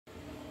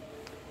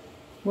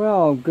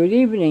Well, good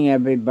evening,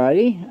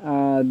 everybody.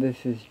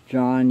 This is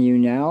John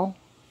Unell,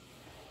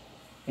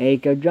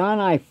 aka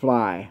John I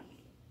Fly.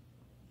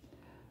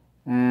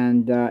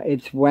 And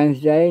it's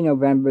Wednesday,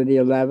 November the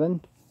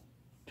 11th,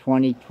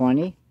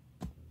 2020.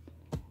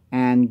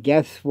 And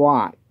guess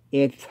what?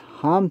 It's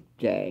hump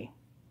day.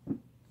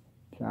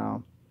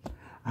 So,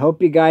 I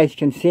hope you guys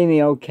can see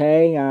me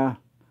okay. I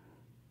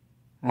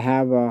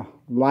have a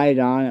light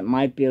on. It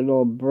might be a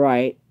little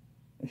bright.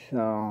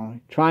 So,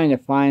 trying to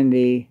find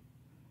the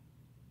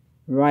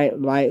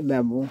right light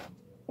level.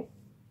 At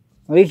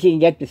least you can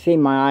get to see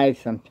my eyes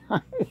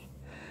sometimes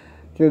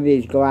through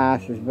these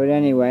glasses. But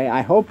anyway,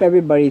 I hope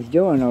everybody's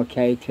doing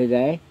okay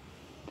today.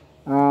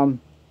 Well,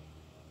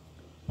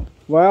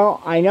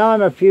 I know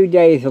I'm a few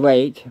days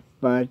late,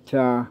 but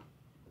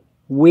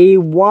we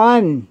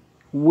won.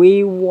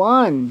 We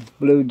won,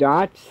 Blue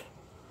Dots.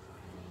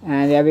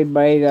 And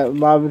everybody that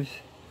loves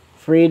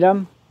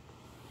freedom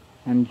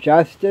and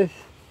justice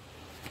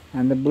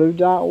and the Blue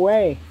Dot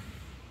Way.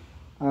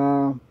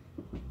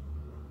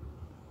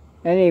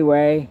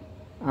 Anyway,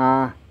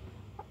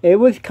 it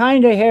was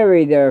kind of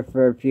hairy there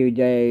for a few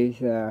days.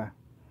 You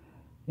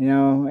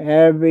know,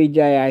 every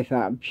day I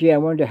thought, gee, I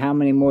wonder how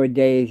many more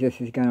days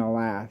this is going to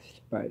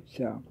last. But,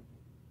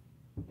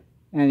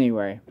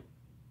 anyway,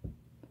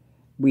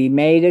 we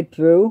made it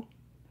through.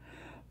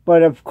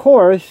 But, of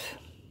course,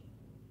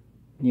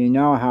 you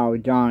know how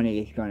Donnie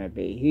is going to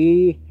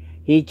be.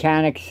 He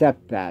can't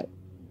accept that.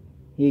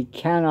 He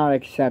cannot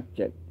accept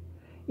it.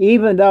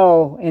 Even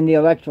though in the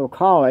Electoral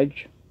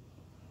College,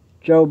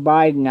 Joe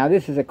Biden, now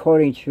this is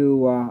according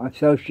to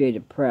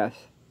Associated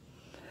Press,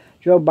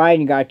 Joe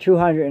Biden got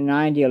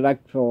 290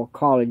 Electoral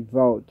College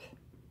votes.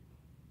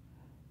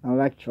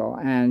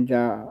 And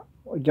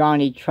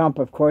Donnie Trump,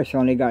 of course,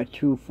 only got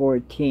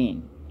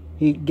 214.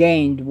 He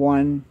gained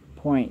 1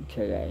 point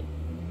today.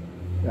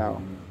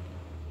 So,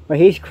 but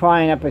he's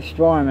crying up a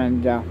storm,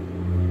 and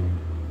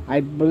I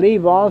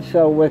believe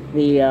also with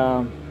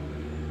the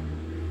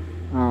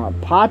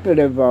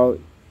popular vote,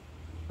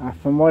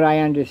 from what I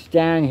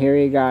understand here,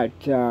 he got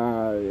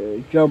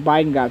Joe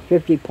Biden got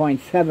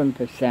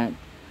 50.7%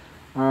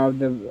 of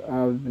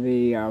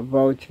the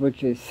votes,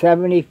 which is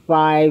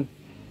 75.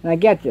 And I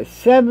get this: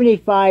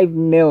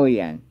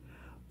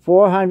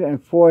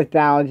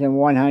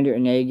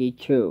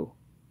 75,404,182,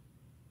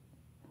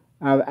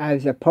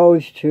 as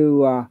opposed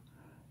to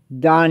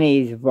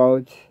Donnie's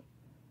votes.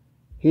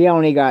 He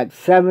only got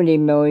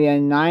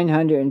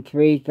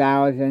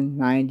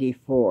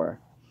 70,903,094.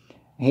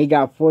 He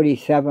got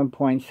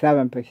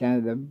 47.7%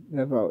 of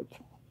the votes.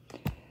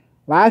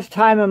 Last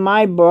time in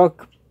my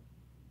book,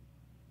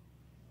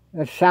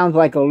 that sounds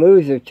like a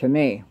loser to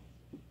me.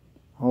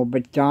 Oh,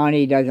 but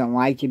Donnie doesn't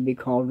like to be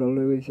called a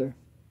loser.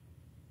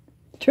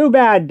 Too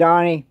bad,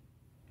 Donnie.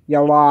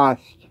 You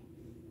lost.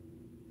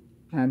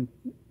 And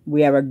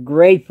we have a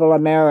grateful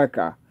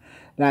America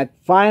that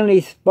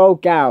finally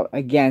spoke out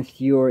against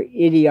your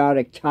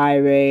idiotic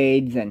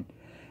tirades and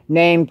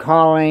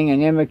name-calling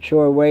and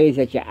immature ways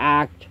that you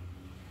act.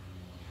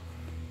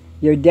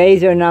 Your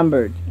days are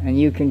numbered, and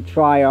you can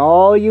try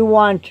all you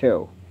want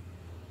to.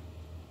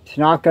 It's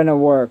not going to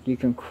work. You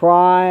can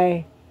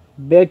cry,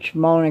 bitch,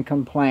 moan, and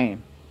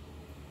complain.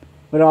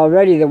 But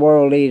already the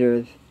world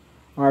leaders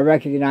are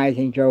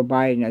recognizing Joe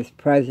Biden as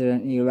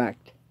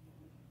president-elect.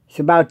 It's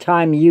about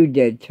time you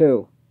did,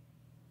 too.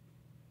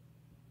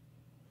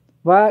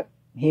 But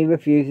he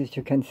refuses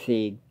to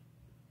concede.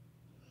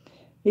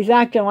 He's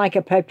acting like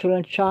a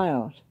petulant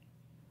child.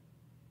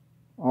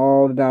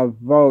 Oh, the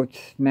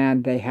votes,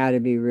 man, they had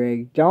to be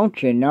rigged.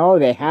 Don't you know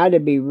they had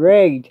to be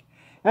rigged?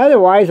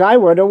 Otherwise, I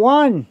would have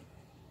won.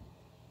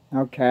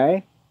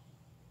 Okay?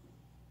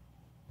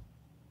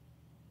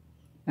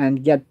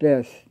 And get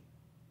this.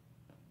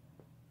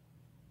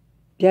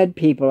 Dead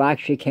people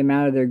actually came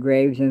out of their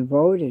graves and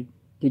voted.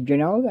 Did you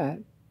know that?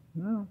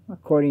 Well,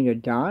 according to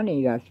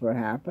Donnie, that's what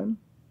happened.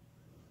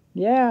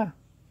 Yeah.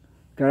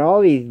 Got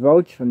all these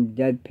votes from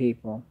dead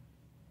people.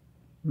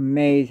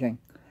 Amazing.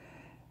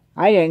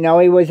 I didn't know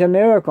he was a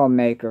miracle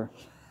maker.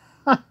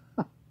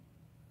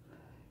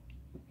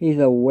 He's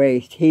a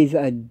waste. He's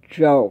a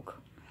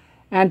joke.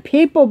 And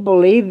people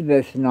believe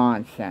this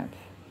nonsense.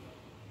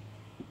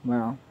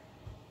 Well,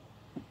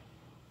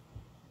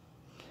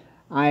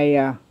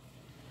 I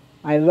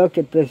look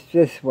at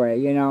this way,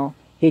 you know.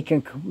 He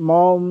can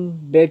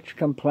moan, bitch,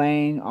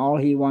 complain, all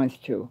he wants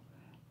to.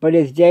 But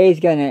his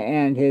day's going to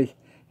end. His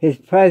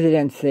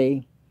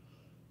presidency,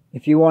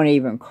 if you want to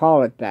even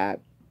call it that,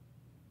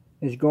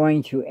 is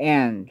going to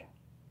end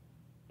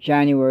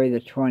January the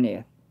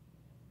 20th,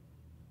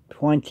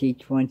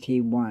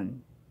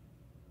 2021.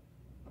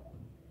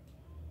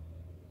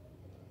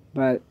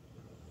 But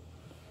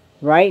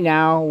right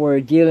now we're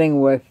dealing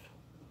with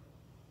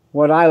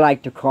what I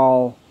like to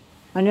call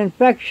an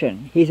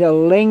infection. He's a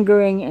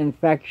lingering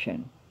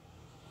infection.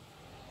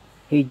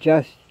 He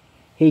just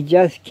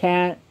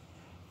can't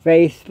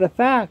face the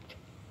fact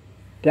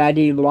that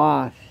he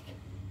lost.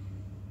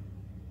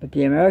 But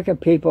the American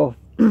people,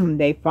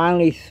 they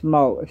finally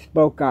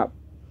spoke up.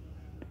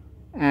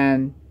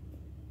 And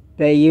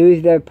they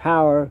use their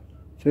power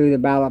through the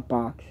ballot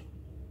box.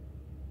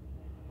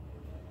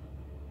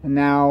 And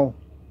now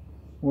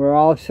we'll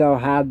also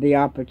have the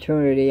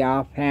opportunity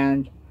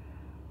offhand.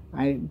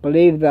 I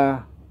believe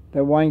the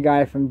one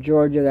guy from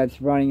Georgia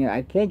that's running it,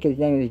 I think his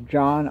name is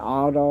John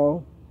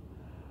Otto.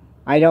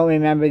 I don't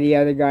remember the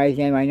other guy's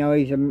name. I know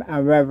he's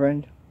a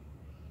reverend.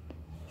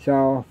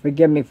 So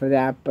forgive me for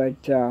that,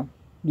 but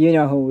you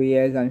know who he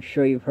is. I'm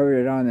sure you've heard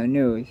it on the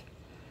news.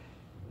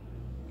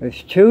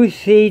 There's 2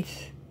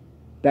 seats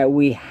that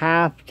we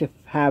have to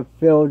have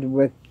filled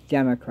with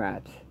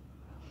Democrats.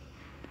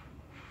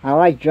 I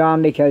like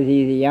John because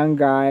he's a young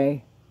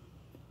guy,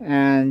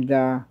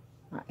 and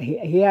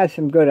he has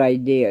some good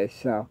ideas.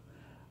 So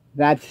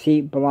that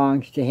seat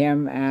belongs to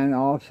him, and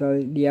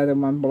also the other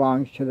one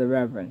belongs to the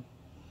Reverend.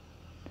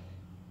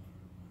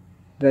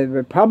 The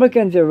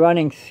Republicans are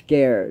running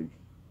scared.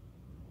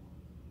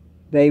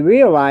 They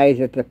realize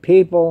that the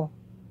people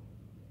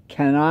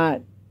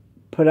cannot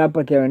put up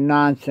with their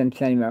nonsense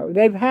anymore.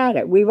 They've had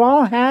it. We've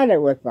all had it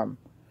with them.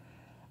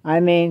 I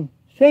mean,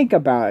 think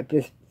about it.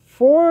 This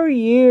 4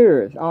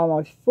 years,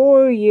 almost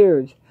 4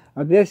 years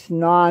of this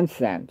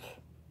nonsense,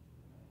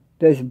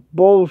 this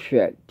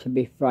bullshit, to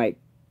be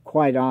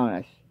quite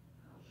honest.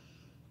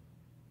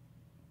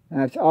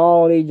 That's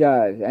all he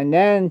does. And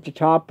then to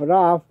top it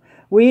off,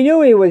 we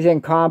knew he was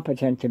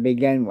incompetent to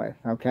begin with,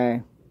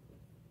 okay?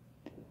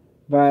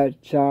 But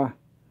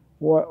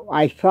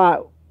I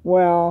thought,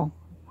 well,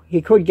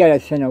 he could get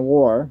us in a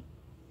war,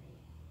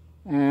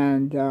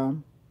 and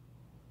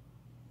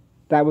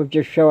that would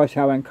just show us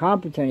how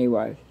incompetent he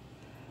was.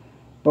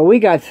 But we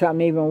got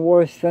something even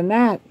worse than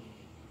that.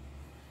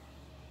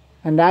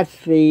 And that's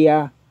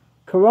the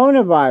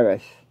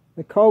coronavirus,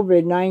 the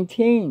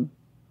COVID-19.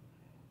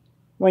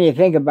 When you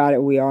think about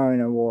it, we are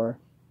in a war.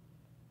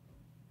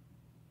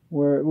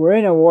 We're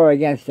in a war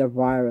against a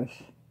virus.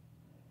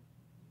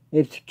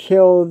 It's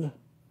killed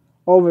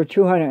over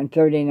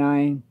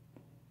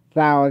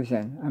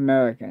 239,000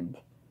 Americans.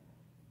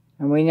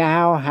 And we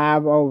now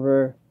have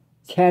over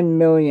 10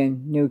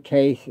 million new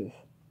cases.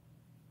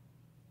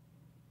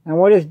 And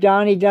what has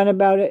Donnie done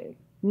about it?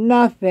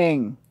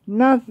 Nothing.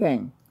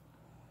 Nothing.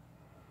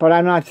 But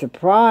I'm not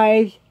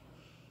surprised.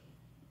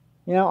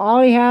 You know, all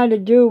he had to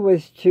do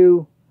was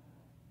to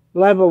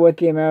level with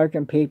the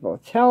American people.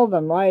 Tell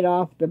them right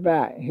off the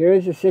bat,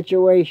 here's the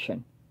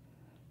situation.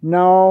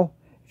 No,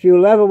 if you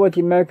level with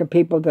the American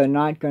people, they're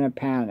not going to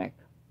panic.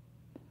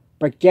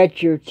 But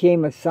get your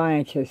team of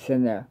scientists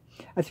in there.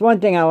 That's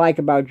one thing I like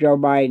about Joe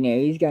Biden here.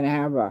 He's going to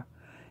have a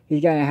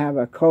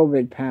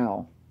COVID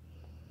panel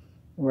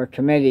or a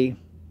committee,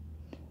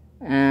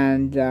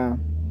 and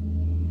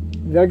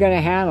they're going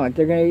to handle it.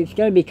 It's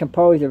going to be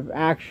composed of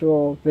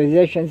actual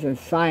physicians and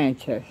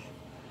scientists.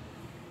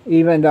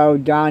 Even though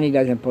Donnie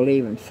doesn't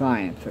believe in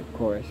science, of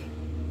course.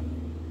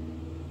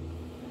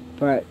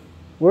 But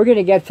we're going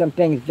to get some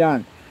things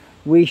done.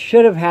 We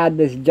should have had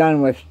this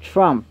done with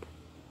Trump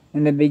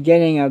in the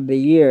beginning of the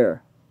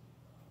year.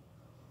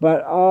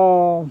 But,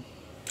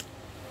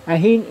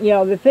 and he, you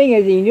know, the thing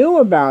is, he knew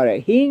about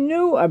it. He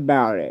knew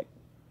about it.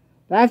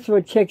 That's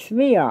what ticks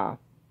me off.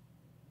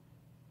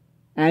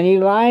 And he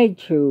lied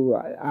to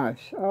us.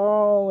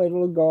 Oh,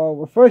 it'll go.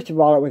 Well, first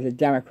of all, it was a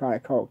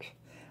Democratic hoax.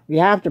 We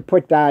have to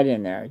put that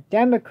in there.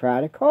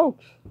 Democratic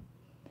hoax.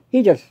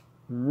 He just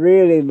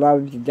really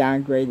loves to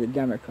downgrade the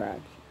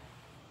Democrats.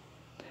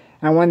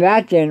 And when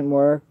that didn't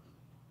work,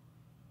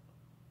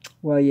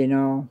 well, you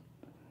know,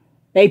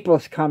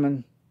 April's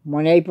coming.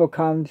 When April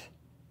comes,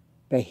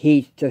 the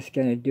heat's just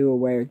going to do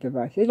away with the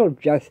virus.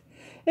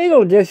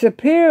 It'll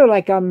disappear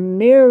like a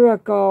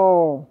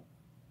miracle.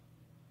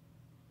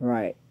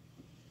 Right.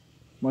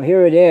 Well,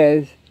 here it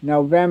is,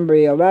 November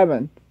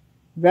 11th,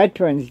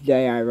 Veterans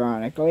Day,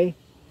 ironically.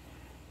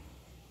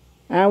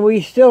 And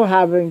we still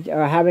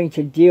having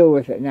to deal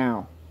with it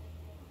now.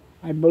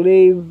 I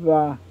believe,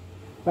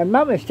 if I'm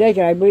not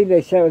mistaken, I believe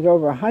they said it was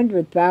over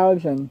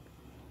 100,000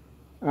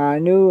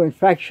 new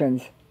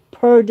infections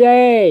per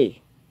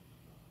day.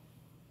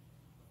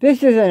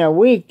 This isn't a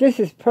week, this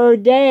is per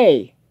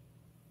day.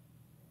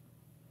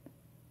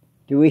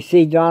 Do we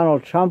see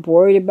Donald Trump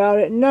worried about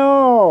it?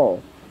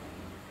 No.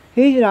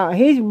 He's not.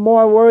 He's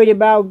more worried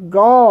about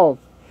golf.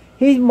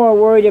 He's more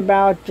worried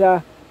about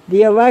the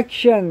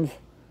elections.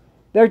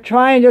 They're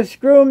trying to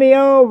screw me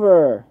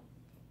over.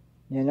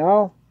 You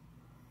know?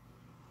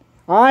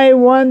 I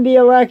won the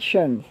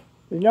elections.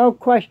 There's no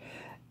question.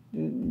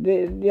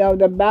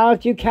 The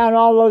ballots, you count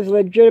all those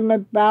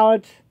legitimate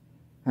ballots,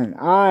 and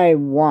I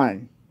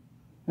won.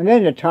 And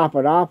then to top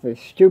it off, his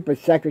stupid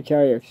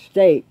Secretary of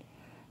State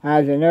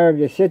has the nerve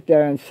to sit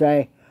there and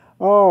say,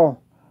 oh,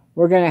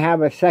 we're going to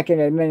have a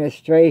second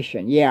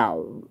administration. Yeah,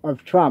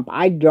 of Trump.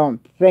 I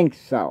don't think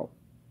so.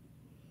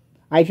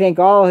 I think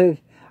all these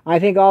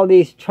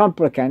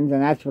Trumplicans,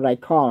 and that's what I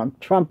call them,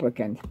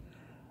 Trumplicans,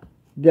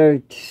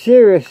 they're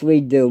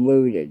seriously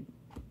deluded.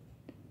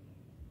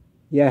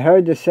 You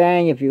heard the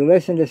saying, if you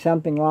listen to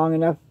something long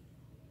enough,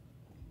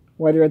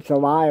 whether it's a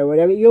lie or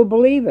whatever, you'll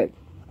believe it.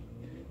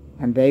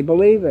 And they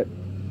believe it.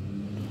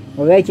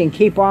 Well, they can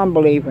keep on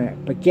believing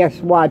it. But guess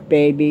what,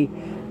 baby?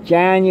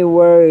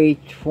 January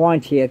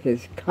 20th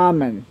is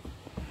coming.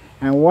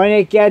 And when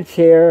it gets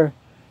here,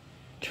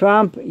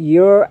 Trump,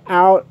 you're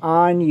out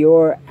on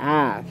your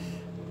ass.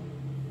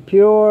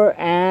 Pure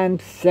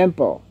and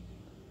simple.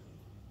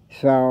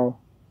 So,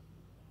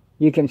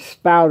 you can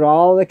spout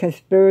all the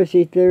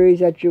conspiracy theories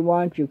that you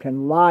want. You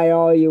can lie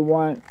all you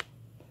want.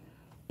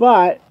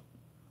 But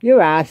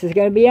your ass is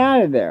going to be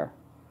out of there.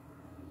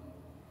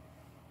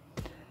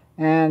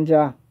 And,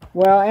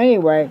 well,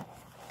 anyway,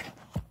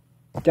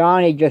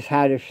 Donnie just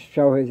had to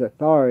show his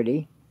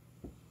authority.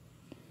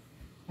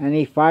 And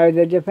he fired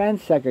the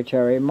defense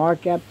secretary,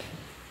 Mark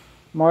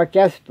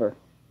Esper,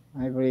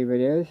 I believe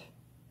it is.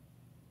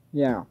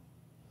 Yeah.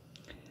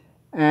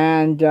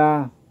 And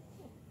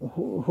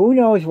who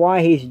knows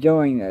why he's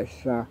doing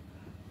this.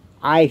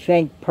 I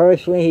think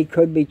personally he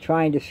could be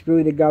trying to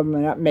screw the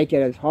government up, make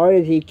it as hard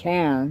as he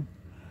can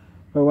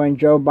for when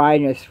Joe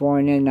Biden is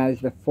sworn in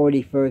as the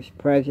 41st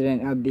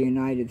President of the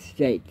United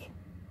States.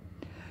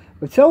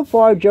 But so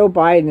far, Joe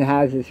Biden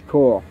has his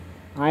cool.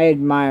 I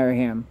admire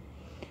him.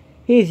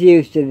 He's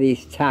used to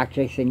these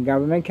tactics in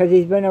government because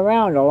he's been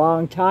around a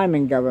long time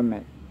in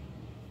government.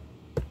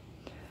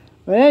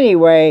 But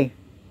anyway,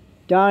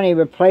 Donnie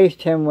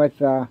replaced him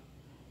with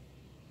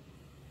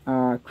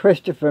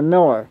Christopher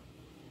Miller,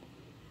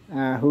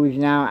 who's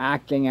now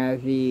acting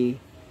as the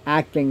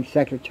acting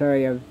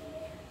Secretary of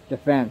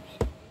Defense.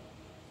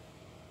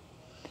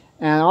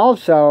 And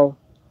also,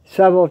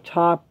 several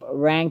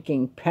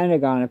top-ranking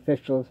Pentagon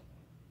officials,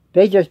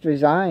 they just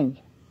resigned.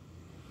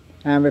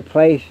 And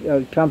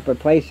Trump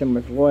replaced them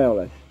with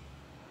loyalists.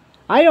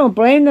 I don't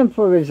blame them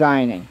for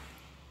resigning,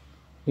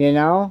 you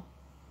know?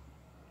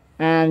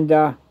 And,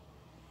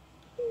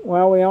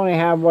 well, we only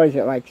have, what is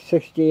it, like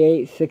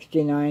 68,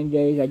 69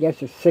 days? I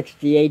guess it's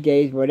 68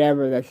 days,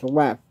 whatever, that's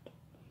left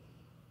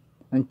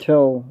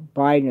until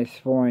Biden is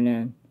sworn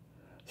in.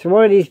 So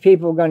what are these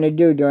people going to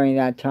do during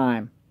that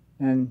time?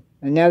 And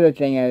another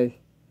thing is,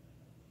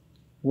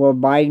 will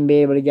Biden be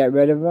able to get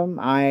rid of them?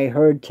 I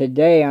heard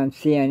today on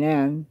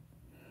CNN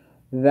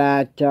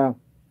that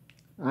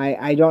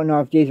I don't know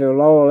if these are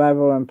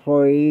lower-level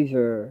employees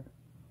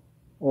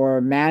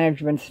or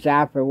management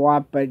staff or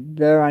what, but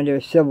they're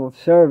under civil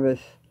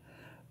service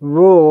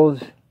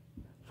rules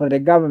for the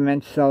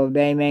government, so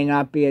they may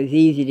not be as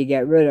easy to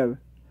get rid of.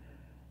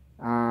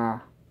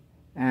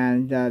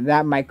 And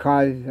that might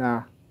cause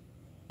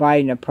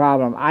Biden a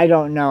problem. I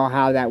don't know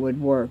how that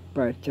would work,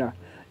 but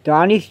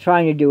Donnie's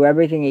trying to do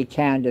everything he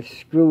can to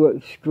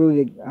screw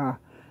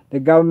the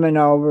government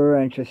over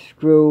and to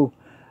screw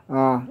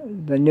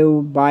the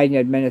new Biden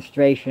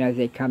administration as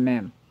they come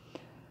in.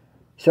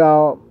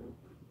 So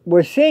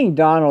we're seeing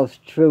Donald's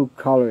true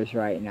colors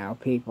right now,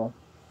 people.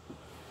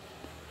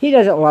 He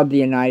doesn't love the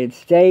United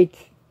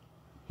States.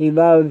 He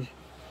loves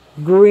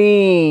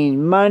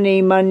green,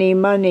 money, money,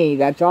 money.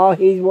 That's all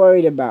he's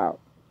worried about.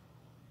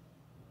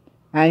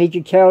 And he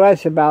could care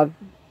less about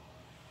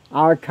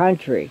our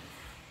country.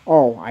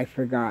 Oh, I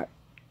forgot.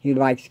 He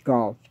likes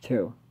golf,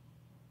 too.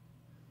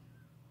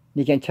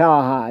 You can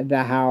tell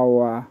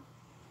how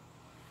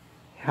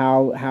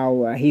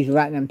he's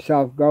letting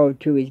himself go,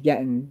 too. He's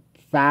getting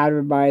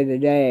fatter by the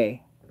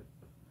day.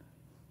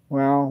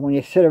 Well, when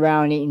you sit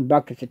around eating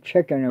buckets of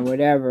chicken or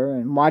whatever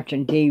and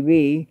watching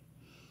TV,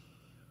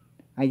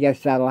 I guess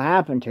that'll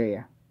happen to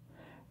you.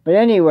 But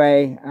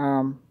anyway,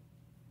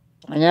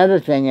 another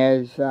thing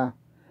is,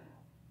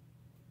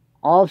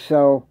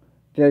 also,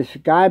 this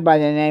guy by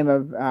the name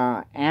of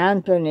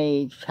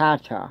Anthony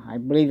Tata, I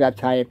believe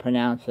that's how you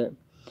pronounce it,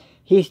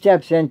 he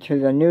steps into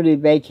the newly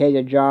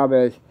vacated job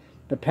as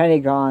the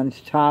Pentagon's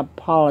top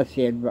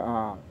policy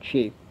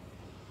chief.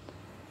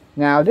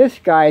 Now, this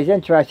guy is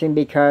interesting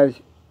because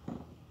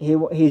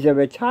he's a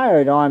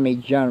retired Army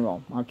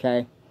general,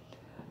 okay?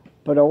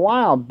 But a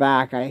while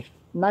back, I'm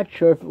not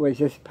sure if it was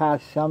this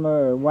past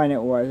summer or when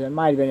it was, it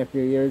might have been a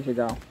few years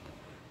ago,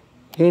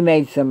 he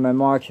made some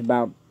remarks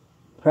about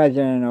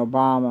President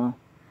Obama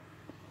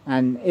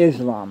and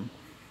Islam.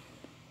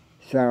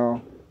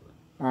 So,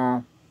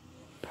 I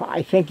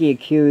think he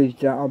accused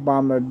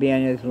Obama of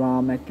being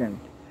Islamic, and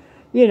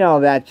you know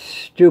that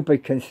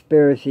stupid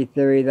conspiracy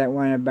theory that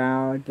went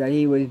about, that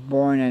he was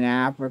born in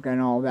Africa and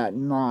all that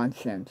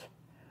nonsense.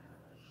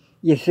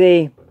 You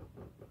see,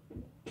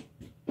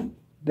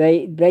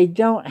 they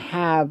didn't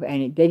have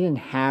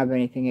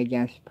anything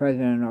against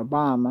President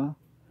Obama,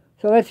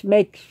 so let's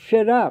make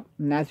shit up,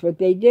 and that's what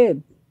they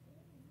did.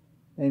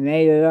 They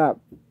made it up.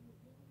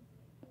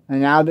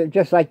 And now,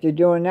 just like they're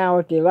doing now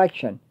with the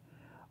election.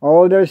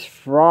 Oh, there's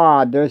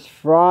fraud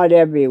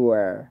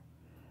everywhere.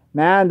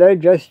 Man, they're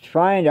just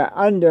trying to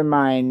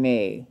undermine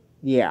me.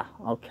 Yeah,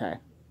 okay.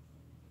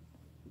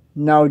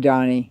 No,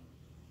 Donnie,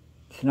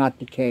 it's not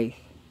the case.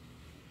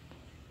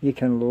 You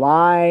can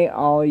lie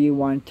all you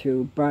want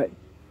to, but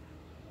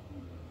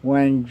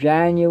when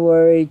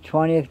January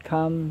 20th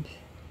comes,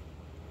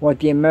 what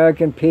the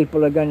American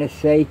people are going to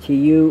say to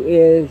you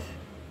is,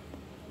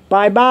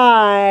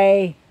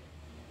 bye-bye.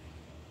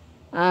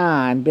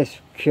 I'm just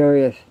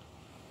curious.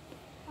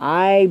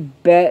 I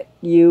bet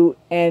you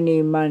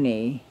any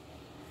money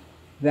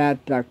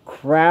that the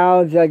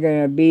crowds are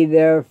going to be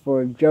there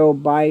for Joe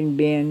Biden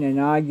being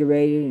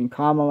inaugurated and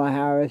Kamala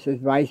Harris as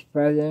vice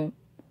president.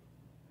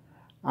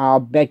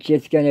 I'll bet you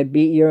it's going to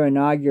beat your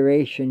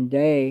inauguration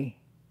day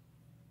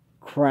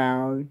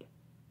crowd.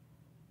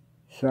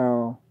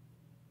 So,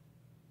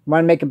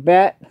 want to make a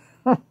bet?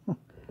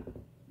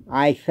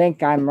 I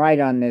think I'm right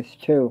on this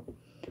too.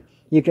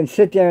 You can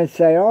sit there and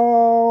say,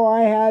 oh,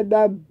 I had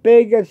the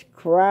biggest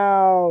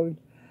crowd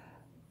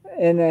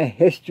in the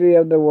history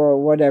of the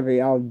world,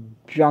 whatever, all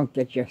junk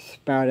that you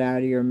spout out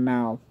of your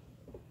mouth.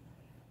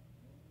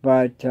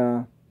 But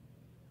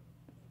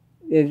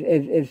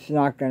it's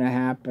not going to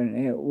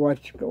happen.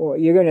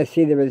 You're going to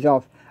see the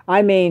results.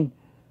 I mean,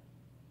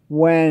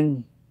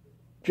 when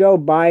Joe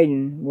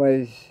Biden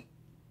was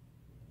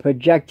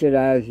projected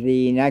as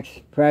the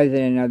next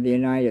president of the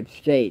United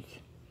States,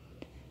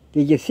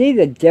 did you see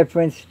the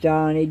difference,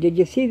 Donnie? Did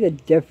you see the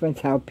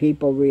difference how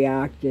people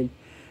reacted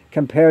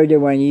compared to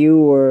when you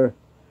were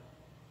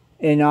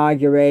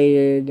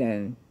inaugurated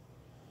and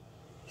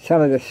some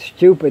of the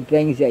stupid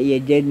things that you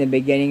did in the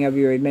beginning of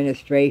your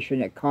administration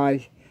that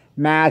caused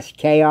mass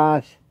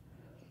chaos?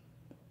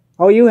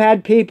 Oh, you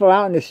had people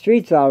out in the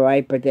streets all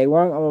right, but they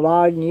weren't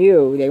applauding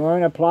you. They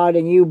weren't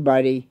applauding you,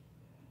 buddy.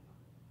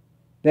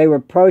 They were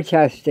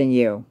protesting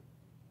you.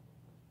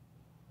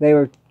 They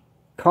were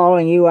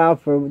calling you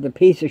out for the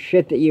piece of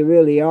shit that you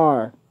really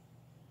are.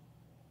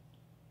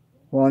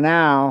 Well,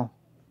 now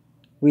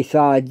we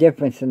saw a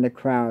difference in the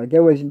crowd.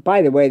 There was,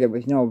 by the way, there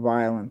was no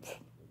violence.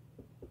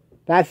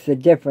 That's the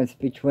difference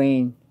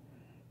between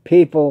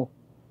people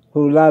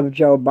who love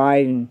Joe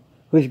Biden,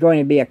 who's going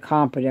to be a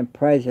competent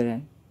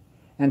president,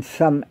 and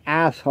some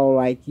asshole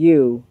like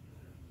you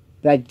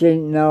that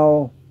didn't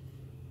know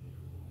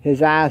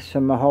his ass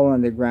from a hole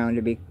in the ground,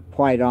 to be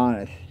quite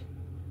honest.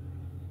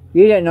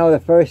 You didn't know the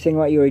first thing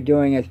what you were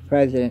doing as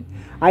president.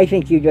 I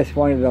think you just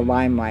wanted the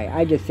limelight.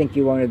 I just think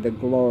you wanted the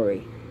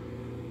glory.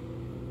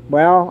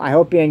 Well, I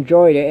hope you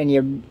enjoyed it and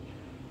you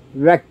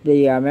wrecked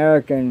the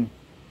American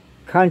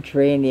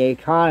country and the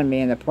economy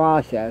in the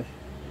process.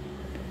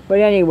 But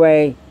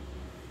anyway,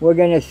 we're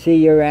going to see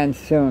your end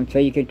soon, so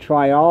you can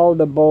try all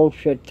the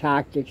bullshit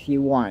tactics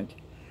you want.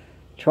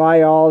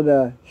 Try all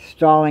the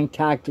stalling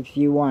tactics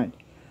you want.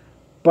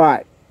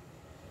 But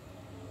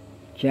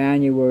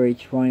January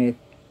 20th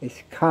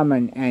is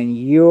coming and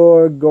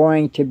you're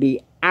going to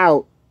be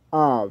out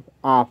of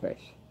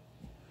office.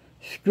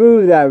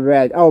 Screw the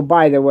red. Oh,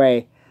 by the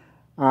way,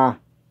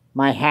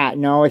 my hat.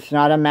 No, it's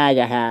not a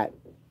MAGA hat.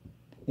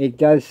 It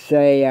does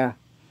say,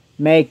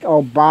 make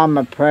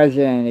Obama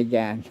president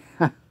again.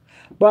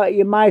 But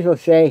you might as well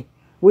say,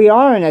 we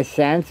are in a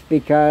sense,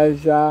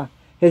 because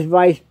his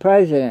vice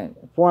president,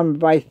 former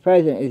vice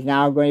president, is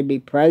now going to be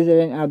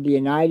president of the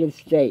United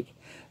States.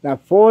 The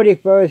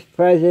 41st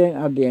president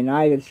of the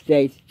United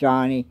States,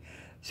 Johnny.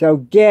 So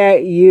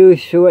get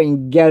used to it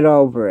and get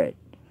over it.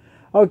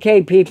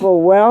 Okay,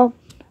 people, well,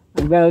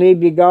 I'm going to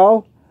leave you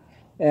go.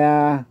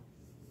 I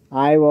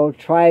will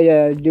try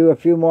to do a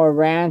few more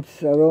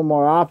rants a little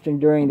more often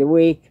during the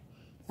week.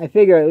 I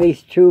figure at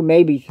least 2,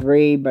 maybe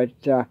 3, but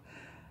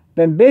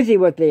been busy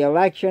with the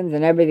elections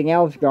and everything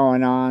else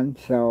going on.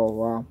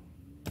 So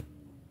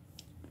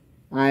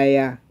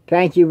I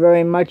thank you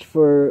very much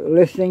for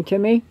listening to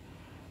me.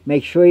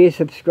 Make sure you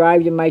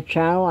subscribe to my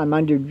channel. I'm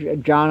under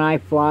John I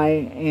Fly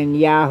in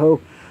Yahoo.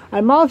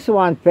 I'm also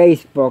on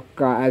Facebook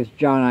as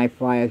John I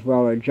Fly as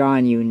well, or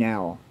John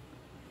Unell.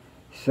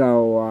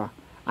 So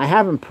I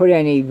haven't put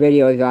any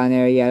videos on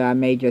there yet. I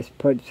may just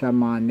put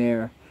some on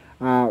there.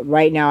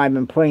 Right now I've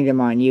been putting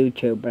them on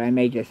YouTube, but I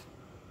may just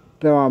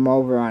throw them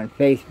over on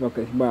Facebook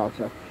as well.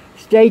 So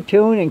stay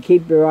tuned and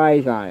keep your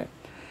eyes on it.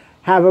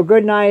 Have a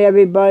good night,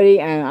 everybody,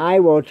 and I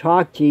will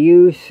talk to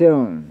you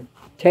soon.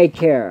 Take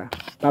care.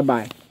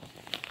 Bye-bye.